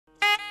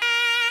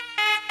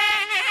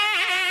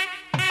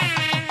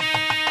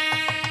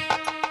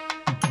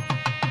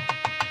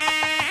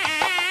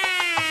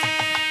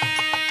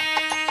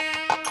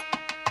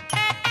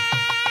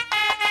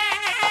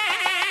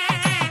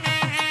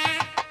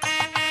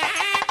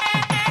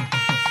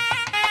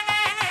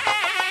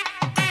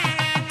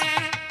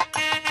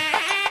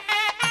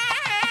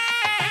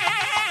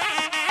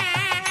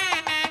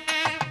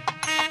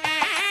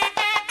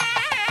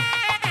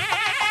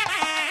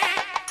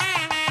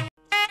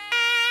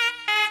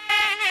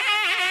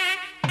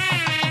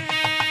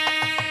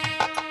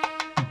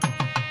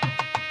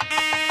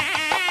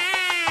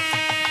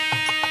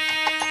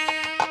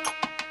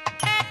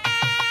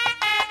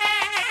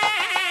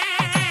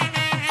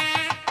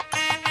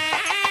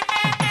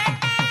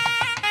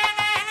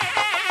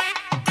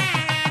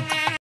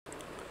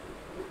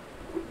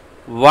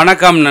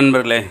வணக்கம்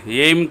நண்பர்களே,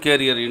 aim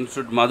carrier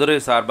institute Madurai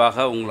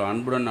சார்பாக உங்களை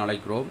அன்புடன்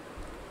அழைக்கிறோம்.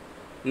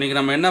 இன்றைக்கி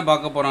நம்ம என்ன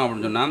பார்க்க போகிறோம்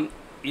அப்படின்னு சொன்னால்,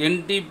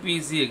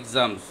 NTPC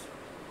எக்ஸாம்ஸ்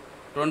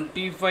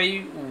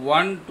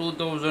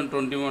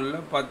 25/1/2021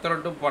 10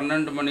 to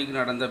 12 மணிக்கு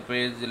நடந்த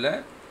பேஜில்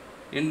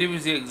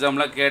NTPC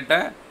எக்ஸாமில் கேட்ட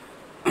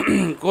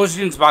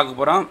கொஸ்டின்ஸ் பார்க்க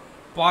போகிறோம்.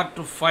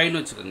 பார்ட் 5ன்னு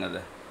வச்சுக்கோங்க.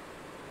 அது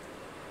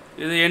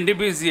இது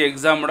NTPC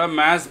எக்ஸாமோட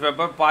மேத்ஸ்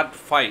பேப்பர் பார்ட்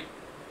 5.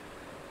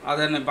 அதை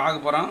என்ன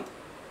பார்க்க போகிறோம்.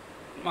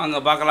 வாங்க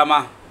பார்க்கலாமா?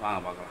 வாங்க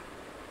பார்க்கலாம்.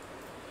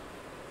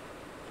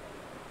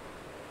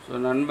 ஸோ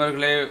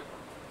நண்பர்களே,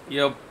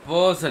 எ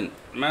பர்சன்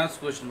மேத்ஸ்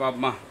கொஸ்டின்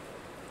பார்ப்போமா?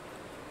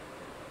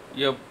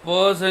 A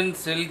person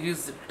sell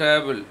his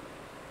table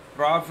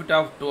profit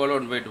of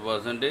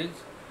 12.1%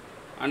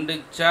 and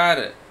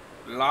chair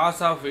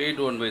loss of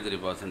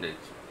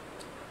 8.1/3%.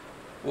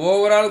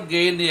 Overall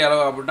gain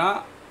எவ்வளோ அப்படின்னா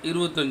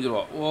 25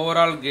 ரூபா.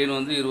 ஓவரால் கெயின்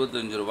வந்து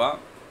 25 ரூபா.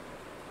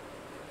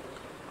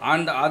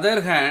 And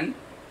other hand,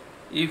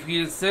 if he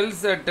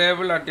sells a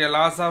table at a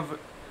loss of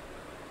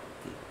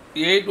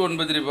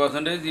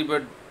 8.13%, இப்போ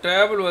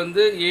table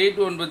வந்து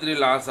 8.13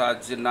 loss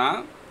ஆச்சுன்னா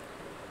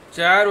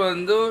சேர்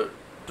வந்து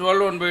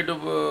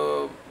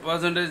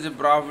 12.2%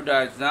 ப்ராஃபிட்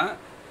ஆச்சுன்னா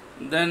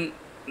தென்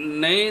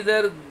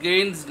நெய்தர்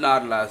கெயின்ஸ்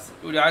நார் லாஸ்.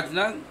 இப்படி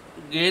ஆச்சுன்னா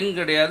கெயின்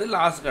கிடையாது,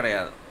 லாஸ்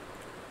கிடையாது.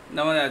 இந்த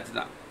மாதிரி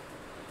ஆச்சுன்னா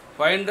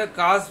find the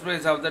cost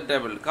price of the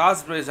table.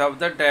 Cost price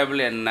of the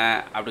table என்ன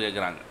அப்படி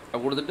கேட்குறாங்க.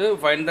 அப்படி கொடுத்துட்டு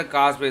ஃபைண்ட் த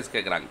காஸ்ட் ப்ரைஸ்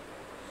கேட்குறாங்க.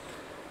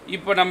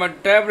 இப்போ நம்ம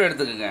டேபிள்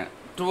எடுத்துக்கோங்க.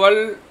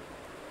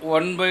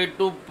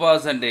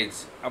 12.1/2%.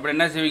 அப்படி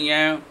என்ன செய்வீங்க?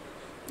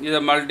 இதை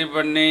மல்டி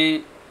பண்ணி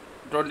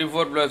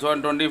 24 +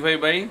 1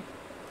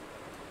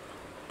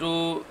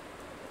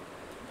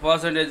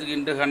 25/2%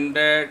 இன்ட்டு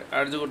 100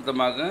 அடிச்சு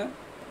கொடுத்தமாக்க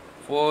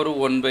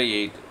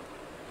 4/1/8.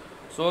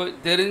 ஸோ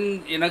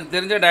எனக்கு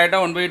தெரிஞ்ச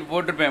டேரெக்டாக 1/8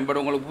 போட்டிருப்பேன். பட்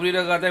உங்களுக்கு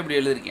புரியுறதுக்காக தான் இப்படி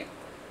எழுதியிருக்கேன்.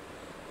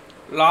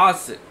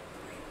 லாஸு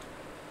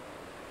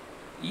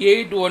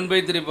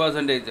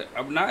 8.1/3%.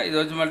 அப்படின்னா இது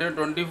வச்சு மட்டும்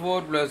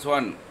 24 +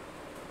 1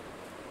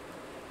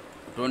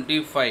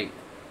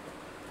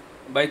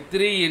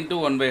 25/3 இன்ட்டு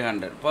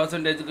 1/100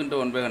 பர்சன்டேஜுக்கு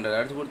இன்ட்டு 1/100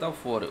 அடிச்சு கொடுத்தா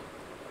 4.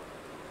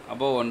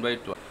 அப்போ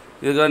 1/12.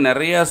 இதுக்கு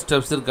நிறையா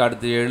ஸ்டெப்ஸ் இருக்குது.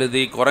 அடுத்து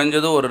எழுதி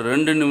குறைஞ்சது ஒரு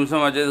 2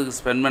 நிமிஷம் வச்சு இதுக்கு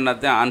ஸ்பெண்ட்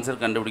பண்ணாதான்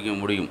ஆன்சர் கண்டுபிடிக்க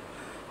முடியும்.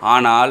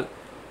 ஆனால்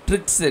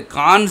ட்ரிக்ஸு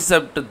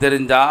கான்செப்ட்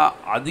தெரிஞ்சால்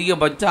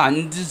அதிகபட்சம்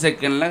 5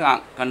 செகண்டில்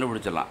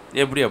கண்டுபிடிச்சிடலாம்.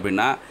 எப்படி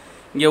அப்படின்னா,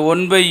 இங்கே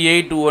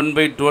 1/8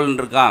 1/12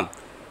 இருக்கான்.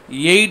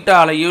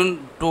 8ஆலையும்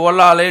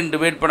 12ஆலையும்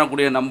டிவைட்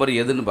பண்ணக்கூடிய நம்பர்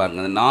எதுன்னு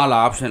பாருங்கள். அந்த 4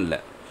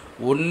 ஆப்ஷனில்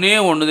ஒன்றே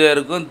ஒன்று தான்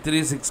இருக்கும்,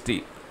 360.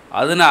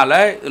 அதனால்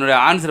இதனுடைய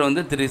ஆன்சர்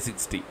வந்து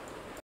 360.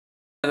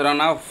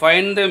 எதுனா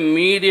find the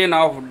median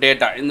of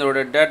data. இதோட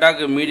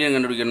டேட்டாவுக்கு மீடியன்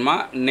கண்டுபிடிக்கணுமா.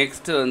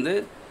 நெக்ஸ்ட்டு வந்து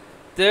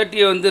 30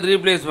 வந்து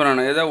ரீப்ளேஸ்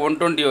பண்ணணும், ஏதோ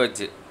 120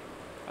 வச்சு.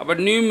 அப்போ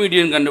நியூ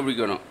மீடியன்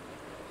கண்டுபிடிக்கணும்.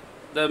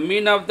 த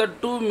மீன் of the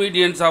 2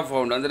 medians of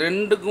found. அந்த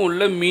ரெண்டுக்கும்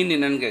உள்ள மீன்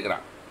என்னன்னு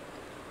கேட்குறான்.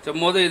 ஸோ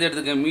மொதல் இது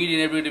எடுத்துக்க.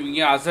 மீடியன் எப்படி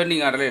எடுப்பீங்க?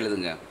 அசெண்டிங் ஆர்டரில்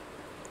எழுதுங்க.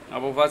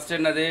 அப்போ ஃபஸ்ட்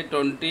என்னது?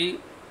 20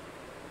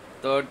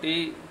 30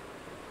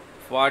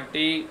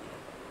 40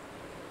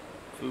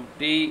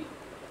 50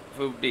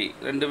 50.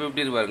 2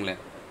 50 இருக்கு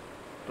பாருங்களேன்.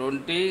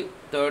 20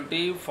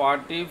 30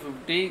 40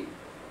 50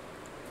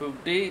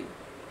 50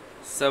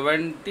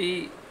 70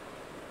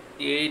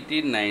 80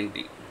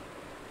 90.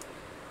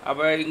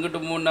 அப்போ இங்கிட்டு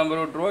 3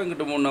 நம்பர் விட்டுருவோம்,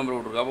 இங்கிட்டு 3 நம்பர்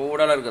விட்ருக்கோம். அப்போ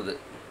ஊடால இருக்குது.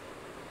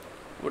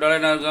 ஊடால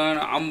என்ன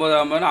இருக்கும்? 50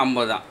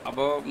 50 தான்.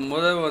 அப்போ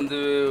முதல் வந்து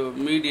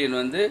மீடியன்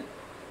வந்து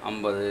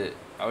 50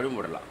 அப்படின்னு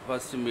போடலாம்.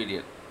 ஃபஸ்ட்டு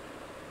மீடியன்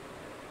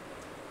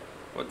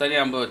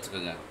தனியாக 50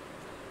 வச்சுக்கோங்க.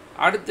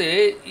 அடுத்து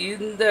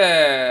இந்த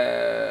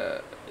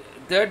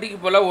 30க்கு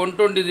போல்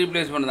 120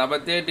 ரீப்ளேஸ் பண்ணுது. அப்போ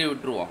 30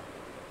 விட்டுருவோம்.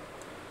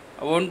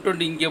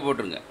 120 இங்கே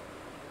போட்டுருங்க.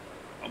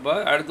 அப்போ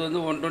அடுத்து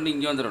வந்து 120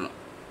 இங்கே வந்துடணும்.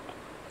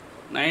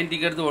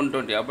 90க்கு அடுத்து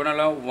 120.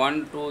 அப்போனால 1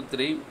 2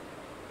 3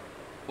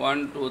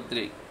 1 2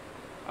 3.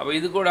 அப்போ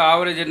இது கூட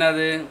ஆவரேஜ்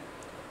என்னது?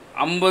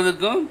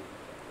 50க்கும்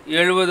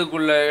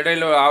 70க்குள்ள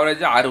இடையில்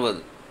ஆவரேஜ்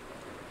 60.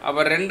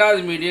 அப்போ ரெண்டாவது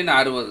மீடியன்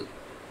 60.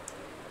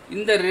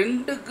 இந்த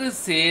ரெண்டுக்கு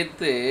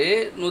சேர்த்து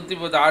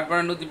 110 ஆட்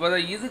பண்ண 110.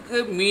 இதுக்கு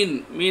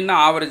மீன்னா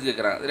ஆவரேஜ்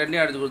கேட்குறாங்க.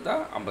 ரெண்டையும் அடிச்சு கொடுத்தா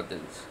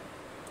 55.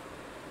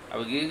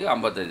 அப்போ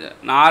 55.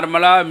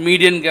 நார்மலாக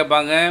மீடியன்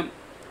கேட்பாங்க,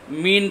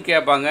 மீன்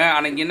கேட்பாங்க.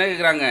 அன்றைக்கி என்ன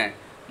கேட்குறாங்க?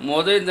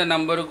 முதல் இந்த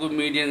நம்பருக்கு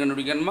மீடியன்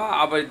கண்டுபிடிக்கணுமா.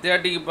 அப்போ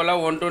 30க்கு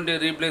இப்போல்லாம் 120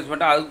 ரீப்ளேஸ்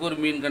பண்ணிட்டு அதுக்கு ஒரு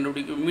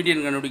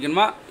மீடியன்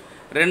கண்டுபிடிக்கணுமா.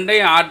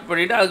 ரெண்டையும் ஆட்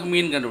பண்ணிவிட்டு அதுக்கு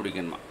மீன்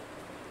கண்டுபிடிக்கணுமா.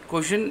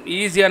 கொஷின்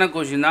ஈஸியான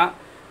கொஷின் தான்,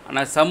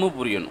 ஆனால் சம்மு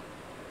புரியணும்.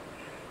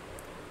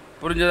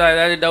 புரிஞ்சதா?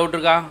 ஏதாவது டவுட்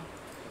இருக்கா?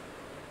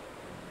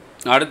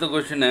 அடுத்த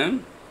question,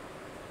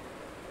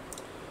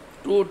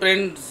 2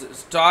 trains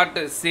start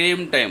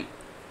same time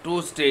 2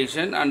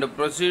 station and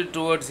proceed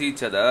towards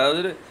each other.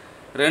 அதாவது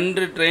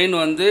 2 ட்ரெயின்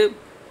வந்து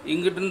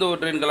இங்கிட்டிருந்து ஒரு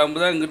ட்ரெயின்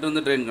கிளம்புதா,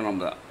 இங்கிட்டிருந்து ட்ரெயின்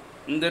கிளம்புதா.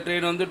 இந்த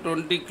ட்ரெயின் வந்து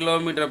 20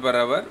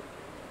 km/h,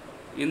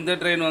 இந்த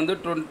ட்ரெயின் வந்து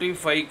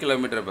 25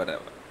 km/h.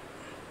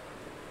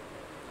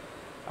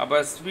 அப்போ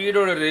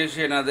ஸ்பீடோட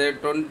ரேஷியோ என்னது?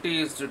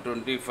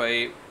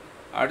 20:25.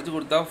 அடிச்சு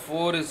கொடுத்தா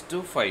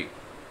 4:5.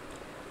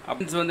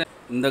 அப்படின்னு வந்து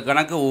இந்த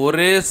கணக்கு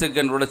ஒரே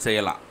செகண்டோட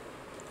செய்யலாம்.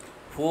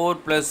 4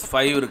 +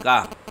 5 இருக்கா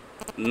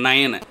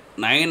 9.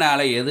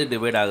 9ஆல் எது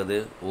டிவைட் ஆகுது?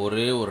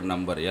 ஒரே ஒரு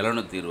நம்பர்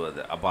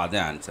 720. அப்போ அதே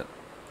ஆன்சர்.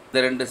 இந்த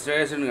 2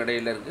 ஸ்டேஷன்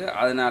இடையில் இருக்குது,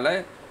 அதனால்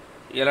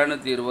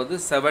 720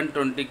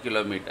 720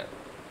 கிலோமீட்டர்.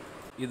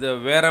 இதை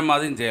வேறு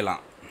மாதிரியும்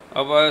செய்யலாம்.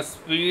 அப்போ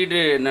ஸ்பீடு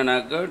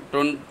என்னன்னாக்கா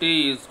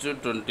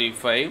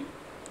 20:25,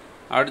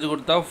 அடித்து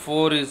கொடுத்தா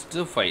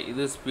 4:5.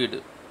 இது ஸ்பீடு.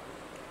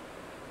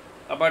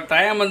 அப்போ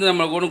டைம் வந்து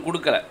நம்மளுக்கு ஒன்றும்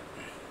கொடுக்கல,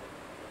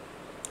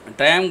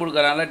 டைம்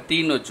கொடுக்கறனால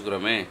டீன்னு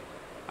வச்சுக்கிறோமே.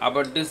 அப்போ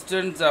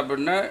டிஸ்டன்ஸ்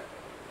அப்படின்னா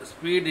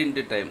ஸ்பீட்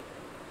இன்ட்டு டைம்.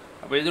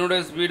 அப்போ இதனுடைய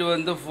ஸ்பீடு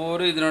வந்து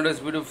 4, இதனுடைய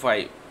ஸ்பீடு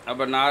 5.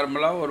 அப்போ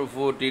நார்மலாக ஒரு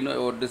 14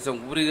 ஒரு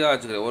டிஸ்டன்ஸ் புரியுதாக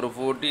வச்சுக்கிறேன். ஒரு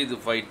 40, இது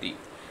 5t.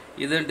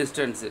 இதுதான்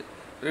டிஸ்டன்ஸு.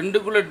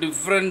 ரெண்டுக்குள்ளே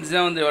டிஃப்ரென்ஸ்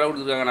தான் வந்து எவ்வளோ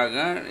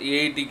கொடுத்துருக்காங்கனாக்கா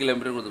 80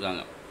 கிலோமீட்டர்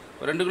கொடுத்துருக்காங்க.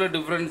 ரெண்டுக்குள்ளே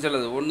டிஃப்ரென்ஸ்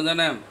எவ்வளவு? ஒன்று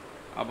தானே.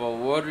 அப்போ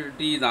ஒரு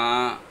டி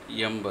தான்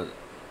 80.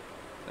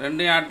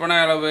 ரெண்டையும் ஆட்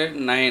பண்ணால் எவ்வளவு?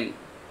 9.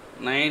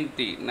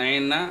 90.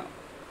 9னா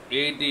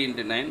 80 ×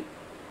 9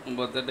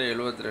 38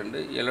 72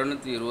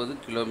 720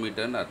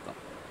 கிலோமீட்டர்னு அர்த்தம்.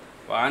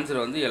 இப்போ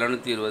ஆன்சர் வந்து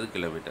 720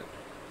 கிலோமீட்டர்.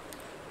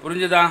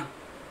 புரிஞ்சுதா?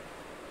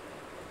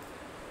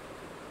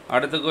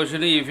 அடுத்த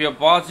question, if a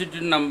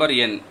positive number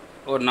n,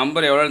 ஒரு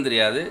நம்பர் எவ்வளோன்னு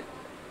தெரியாது,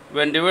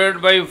 when divided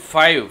by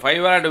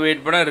 5ஆல்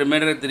டிவைட் பண்ணால்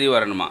ரிமைண்டர் 3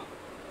 வரணுமா?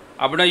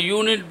 அப்படின்னா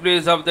unit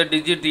place of the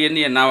digit n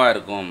என்னவாக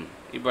இருக்கும்?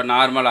 இப்போ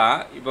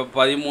நார்மலாக இப்போ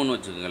 13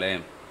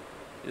 வச்சுக்கோங்களேன்,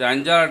 இது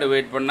 5ஆல்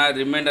டிவைட் பண்ணால்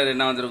ரிமைண்டர்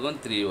என்ன வந்திருக்கும்?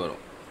 3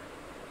 வரும்.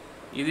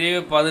 இதே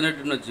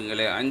 18ன்னு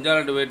வச்சுக்கோங்களேன்,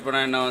 5ஆல் டிவைட்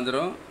பண்ணால் என்ன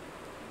வந்துடும்?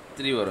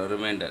 3 வரும்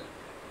ரிமைண்டர்.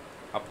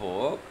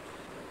 அப்போது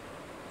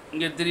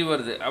இங்கே 3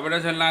 வருது. அப்படின்னா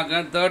சொன்னாக்க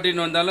 13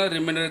 வந்தாலும்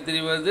ரிமைண்டர்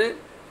 3 வருது,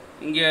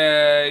 இங்கே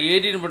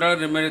 18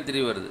 போட்டாலும் ரிமைண்டர்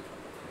 3 வருது.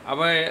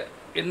 அப்போ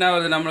என்ன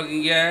வருது நம்மளுக்கு?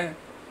 இங்கே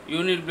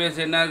யூனிட் பிளேஸ்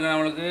என்ன இருக்குது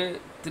நம்மளுக்கு?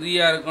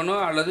 3ஆக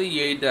இருக்கணும் அல்லது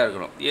 8ஆக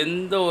இருக்கணும்.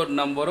 எந்த ஒரு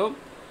நம்பரும்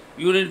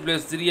யூனிட்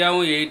பிளேஸ்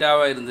 3ஆகவும்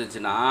 8ஆகவும்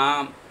இருந்துச்சுன்னா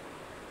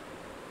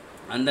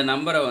அந்த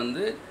நம்பரை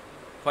வந்து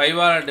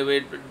 5ஆல்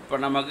டிவைட்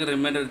பண்ண நமக்கு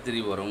ரிமைண்டர்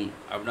 3 வரும்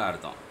அப்படின்னு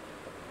அர்த்தம்.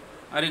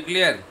 Are you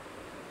clear?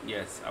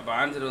 எஸ். அப்போ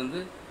ஆன்சர்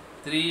வந்து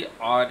 3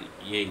 or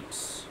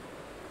 8.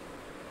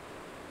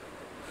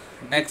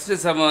 நெக்ஸ்ட்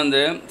சம்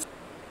வந்து,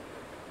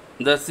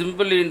 the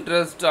simple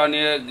interest on a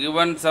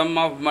given sum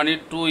of money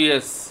 2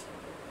 years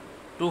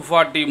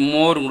 240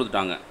 more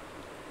கொடுத்துட்டாங்க.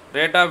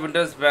 rate of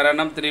interest per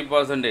annum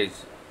 3%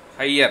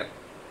 higher.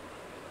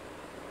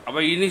 அப்போ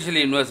இனிஷியல்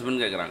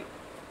இன்வெஸ்ட்மெண்ட் கேட்குறாங்க.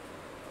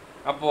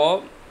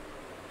 அப்போது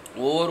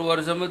ஒவ்வொரு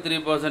வருஷமும்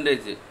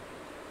 3%.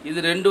 இது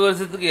 2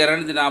 வருஷத்துக்கு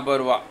 240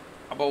 ரூபா.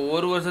 அப்போ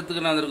ஒரு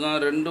வருஷத்துக்கு நான் இருக்கோம்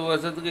 2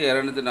 வருஷத்துக்கு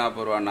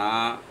 240 ரூபானா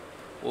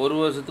ஒரு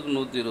வருஷத்துக்கு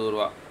 120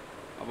 ரூபா.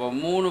 அப்போ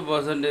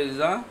 3%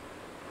 தான்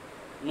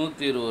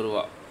 120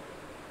 ரூபா.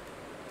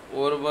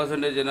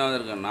 1% என்ன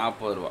வந்திருக்கேன்?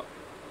 40 ரூபா.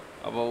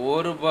 அப்போ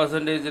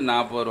 1%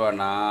 40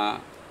 ரூபானா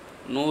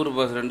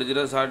 100%. 2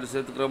 ஜீரோ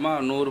சேர்த்துக்கிறோமா?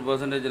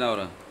 100% என்ன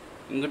வரும்?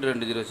 இங்கிட்டு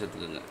 2 ஜீரோ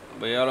சேர்த்துக்குங்க.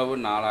 அப்போ எவ்வளவு?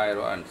 4000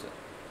 ரூபா ஆன்சர்.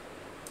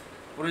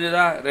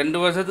 புரிஞ்சுதா? 2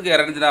 வருஷத்துக்கு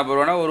 240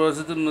 ரூபானா ஒரு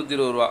வருஷத்துக்கு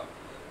 120 ரூபா.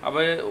 அப்போ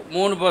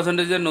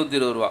 3%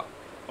 120 ரூபா.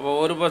 அப்போ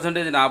 1%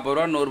 40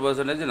 ரூபா,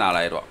 100%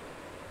 4000 ரூபா.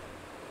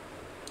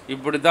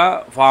 இப்படி தான்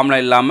ஃபார்முலா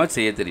இல்லாமல்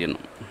செய்ய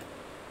தெரியணும்.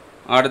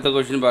 அடுத்த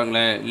கொஸ்டின்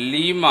பாருங்களேன்.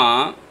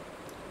 லீமாவோட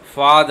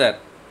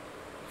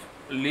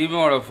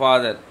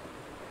ஃபாதர்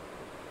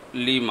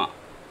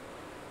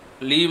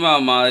லீமா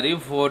மாதிரி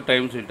 4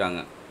 டைம்ஸ்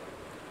சொல்லிட்டாங்க.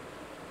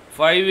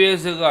 5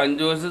 இயர்ஸுக்கு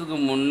 5 வருஷத்துக்கு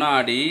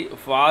முன்னாடி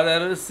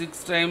father 6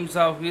 times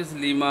of his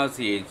லீமாஸ்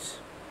age.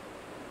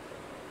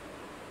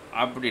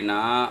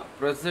 அப்படின்னா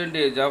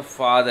பெர்சன்டேஜ் ஆஃப்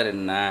ஃபாதர்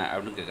என்ன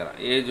அப்படின்னு கேட்குறான்.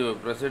 Age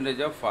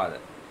percentage of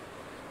father.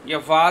 இங்கே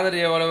ஃபாதர்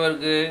எவ்வளவு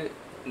இருக்குது?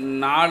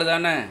 4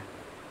 தானே.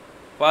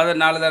 ஃபாதர்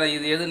 4 தானே.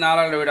 இது எது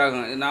 4ஆல் டிவைட்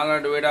ஆகும்? இது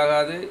 4ஆல் டிவைட்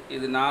ஆகாது,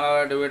 இது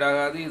 4ஆல் டிவைட்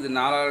ஆகாது, இது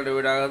 4ஆல்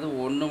டிவைட் ஆகாது,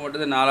 ஒன்று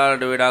மட்டும் தான்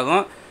 4ஆல் டிவைட்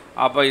ஆகும்.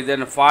 அப்போ இது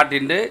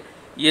 40.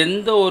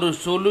 எந்த ஒரு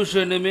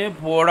சொல்யூஷனுமே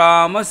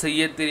போடாமல்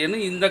செய்ய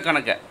தெரியணும் இந்த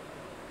கணக்கை.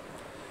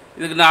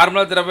 இதுக்கு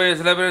நார்மலாக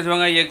சில பேர்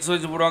வச்சுவாங்க எக்ஸ்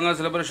வச்சு போடுவாங்க,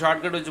 சில பேர்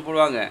ஷார்ட்கட் வச்சு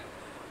போடுவாங்க.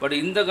 பட்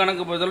இந்த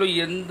கணக்கு பொறுத்தளவு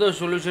எந்த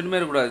சொல்யூஷனுமே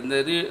இருக்கக்கூடாது.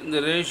 இந்த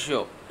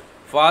ரேஷியோ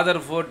ஃபாதர்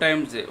 4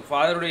 டைம்ஸு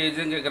ஃபாதருடைய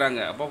ஏஜ்னு கேட்குறாங்க.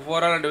 அப்போ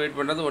 4ஆல் டிவைட்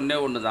பண்ணுறது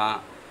ஒன்று தான்.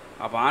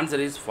 அப்போ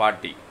ஆன்சர் இஸ்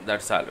 40.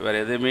 That's all. வேறு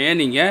எதுவுமே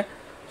நீங்கள்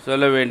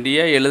சொல்ல வேண்டிய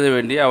எழுத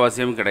வேண்டிய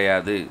அவசியம்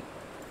கிடையாது.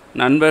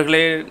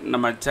 நண்பர்களே,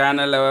 நம்ம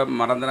சேனலை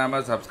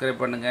மறந்துடாமல்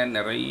சப்ஸ்கிரைப் பண்ணுங்கள்.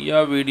 நிறையா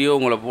வீடியோ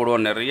உங்களை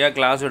போடுவோம், நிறையா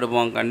கிளாஸ்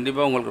எடுப்போம்.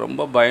 கண்டிப்பாக உங்களுக்கு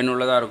ரொம்ப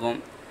பயனுள்ளதாக இருக்கும்.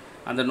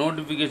 அந்த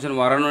நோட்டிஃபிகேஷன்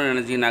வரணும்னு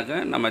நினச்சிங்கனாக்கா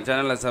நம்ம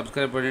சேனலை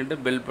சப்ஸ்கிரைப் பண்ணிவிட்டு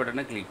பெல்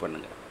பட்டனை கிளிக்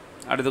பண்ணுங்கள்.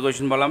 அடுத்த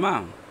கொஸ்டின் போகலாமா?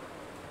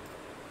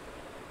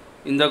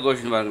 இந்த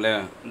கொஸ்டின்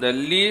பாருங்களேன். The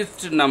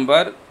least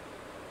number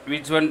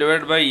which one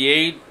divide by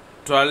 8,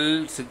 12,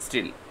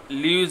 16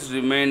 leaves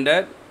remainder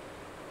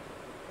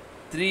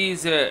 3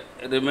 is a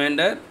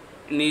remainder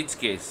in each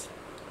case,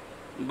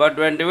 but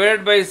when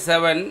divided by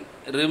 7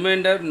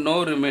 remainder no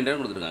remainder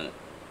கொடுத்துருக்காங்க.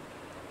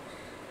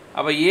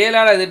 அப்போ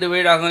 7ஆல் இது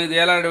டிவைட் ஆகும், இது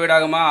 7ஆல் டிவைட்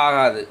ஆகுமா?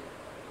 ஆகாது.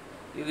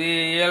 இது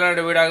 7ஆல்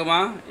டிவைட் ஆகுமா?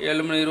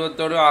 7 ×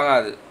 21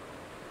 ஆகாது.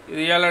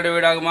 இது 7ஆல்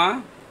டிவைட் ஆகுமா?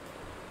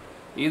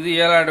 இது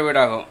 7ஆல்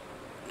டிவைட் ஆகும்.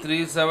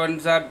 3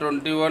 7s are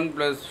 21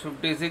 +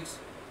 56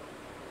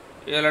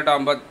 7 8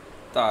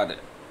 56.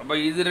 அப்போ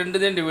இது ரெண்டு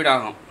தான் டிவைட்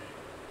ஆகும்.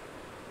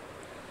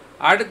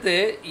 அடுத்து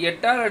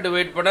 8ஆல்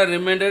டிவைட் பண்ணால்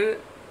ரிமைண்டர்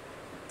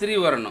 3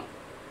 வரணும்.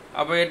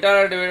 அப்போ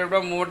 8ஆல் டிவைட்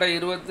பண்ணால்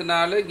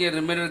 324, இங்கே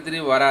ரிமைண்டர்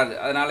 3 வராது.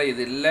 அதனால்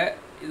இது இல்லை.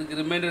 இதுக்கு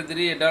ரிமைண்டர்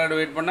 3 8ஆல்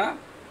டிவைட் பண்ணால்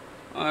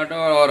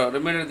வரும்,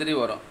 ரிமைண்டர் 3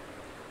 வரும்.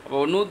 அப்போ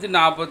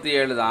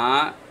 147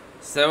 தான்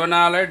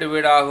 7ஆல்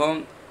டிவைட்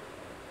ஆகும்.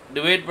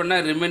 டிவைட்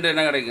பண்ணால் ரிமைண்டர்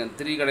என்ன கிடைக்கும்?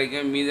 3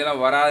 கிடைக்கும்.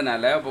 மீதெல்லாம்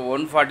வராதனால இப்போ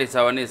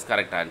 147 இஸ்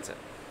கரெக்ட்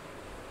ஆன்சர்.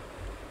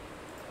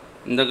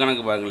 இந்த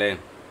கணக்கு பாருங்களேன்,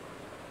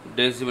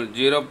 டெசிமல்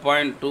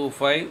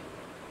 0.25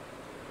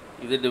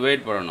 இது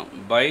டிவைட் பண்ணணும்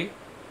பை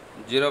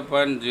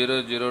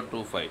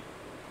 0.0025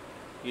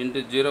 இன்ட்டு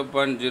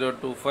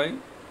 0.025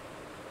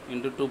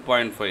 இன்ட்டு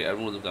 2.5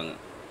 அப்படின்னு கொடுத்துருக்காங்க.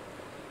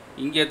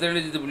 இங்கே எத்தனை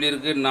டிஜிட் புள்ளி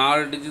இருக்குது?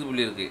 4 டிஜிட்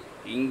புள்ளி இருக்குது.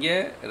 இங்கே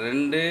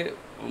 2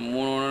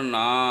 3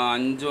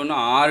 4 5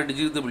 6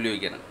 டிஜிட் புள்ளி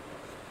வைக்கிறேன்.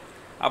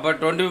 அப்போ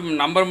 20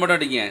 நம்பர் மட்டும்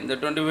அடிங்க. இந்த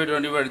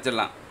 25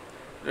 அடிச்சிடலாம்.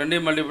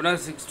 2 மல்டிபிள்னா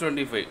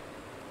 625.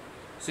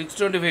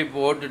 625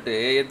 போட்டுட்டு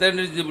எத்தனை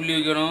டிஜிட் புள்ளி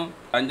வைக்கணும்?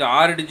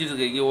 6 டிஜிட்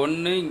இருக்குது. இங்கே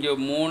 1, இங்கே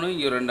 3,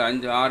 இங்கே 2,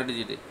 5 6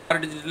 டிஜிட்டு. 6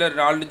 டிஜிட்டில்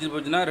 4 டிஜிட்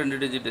போச்சுன்னா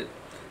 2 டிஜிட்டு,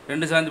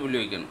 2 சார்ந்து புள்ளி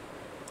வைக்கணும்.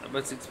 அப்போ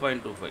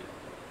 6.25.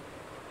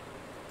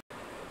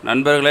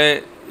 நண்பர்களே,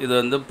 இது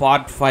வந்து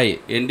பார்ட் 5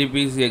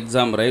 NTPC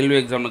எக்ஸாம், ரயில்வே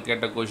எக்ஸாமில்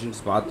கேட்ட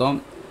கொஷின்ஸ் பார்த்தோம்.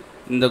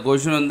 இந்த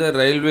கொஷின் வந்து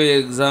railway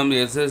exam,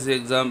 SSC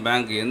exam,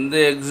 bank எந்த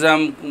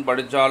எக்ஸாமுக்கும்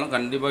படித்தாலும்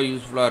கண்டிப்பாக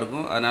யூஸ்ஃபுல்லாக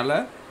இருக்கும். அதனால்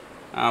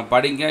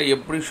படிங்க.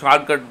 எப்படி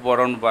ஷார்ட்கட்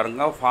போகிறோன்னு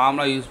பாருங்கள்.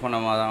 ஃபார்முலா யூஸ்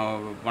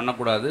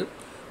பண்ணக்கூடாது.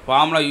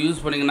 ஃபார்முலா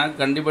யூஸ் பண்ணிங்கன்னா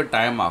கண்டிப்பாக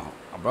டைம் ஆகும்.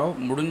 அப்போ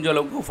முடிஞ்ச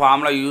அளவுக்கு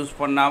ஃபார்முலா யூஸ்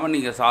பண்ணாமல்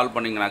நீங்கள் சால்வ்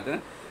பண்ணிங்கனாக்க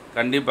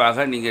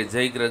கண்டிப்பாக நீங்கள்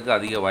ஜெயிக்கிறதுக்கு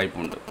அதிக வாய்ப்பு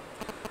உண்டு.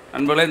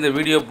 நண்பர்களே, இந்த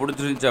வீடியோ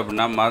பிடிச்சிருந்துச்சி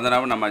அப்படின்னா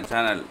மறந்துடாமல் நம்ம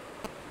channel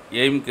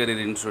aim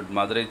career institute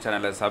Madurai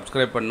சேனலை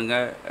சப்ஸ்கிரைப்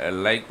பண்ணுங்கள்,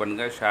 லைக்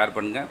பண்ணுங்கள், ஷேர்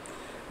பண்ணுங்கள்.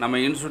 நம்ம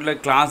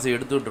இன்ஸ்டியூட்டில் கிளாஸ்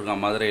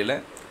எடுத்துகிட்ருக்கோம். மதுரையில்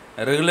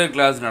ரெகுலர்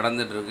கிளாஸ்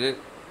நடந்துகிட்ருக்கு.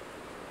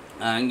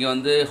 இங்கே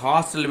வந்து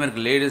ஹாஸ்டலுமே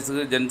இருக்குது.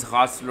 லேடிஸுக்கு ஜென்ட்ஸ்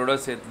ஹாஸ்டலோடு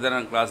சேர்த்து தான்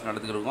நாங்கள் கிளாஸ்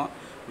நடத்திக்கிருக்கோம்.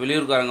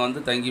 வெளியூர்காரங்க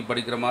வந்து தங்கி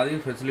படிக்கிற மாதிரி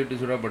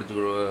ஃபெசிலிட்டிஸோடு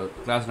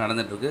கிளாஸ்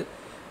நடந்துகிட்ருக்கு.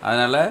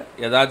 அதனால்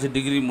ஏதாச்சும்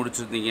டிகிரி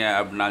முடிச்சிருந்தீங்க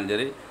அப்படின்னாலும்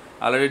சரி,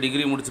 ஆல்ரெடி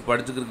டிகிரி முடித்து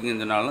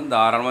படிச்சுக்கிருக்கீங்கன்னு சொன்னாலும்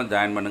தாராளமாக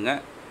ஜாயின்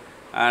பண்ணுங்கள்.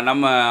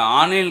 நம்ம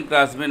ஆன்லைன்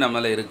கிளாஸுமே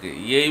நம்மள இருக்குது.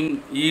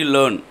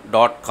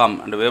 aimelearn.com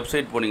அந்த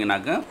வெப்சைட்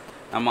போனீங்கன்னாக்க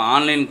நம்ம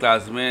ஆன்லைன்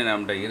கிளாஸுமே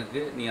நம்மகிட்ட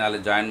இருக்குது. நீங்கள்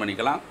அதில் ஜாயின்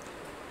பண்ணிக்கலாம்.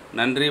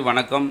 நன்றி,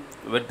 வணக்கம்.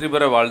 வெற்றி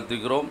பெற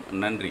வாழ்த்துக்கிறோம்.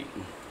 நன்றி.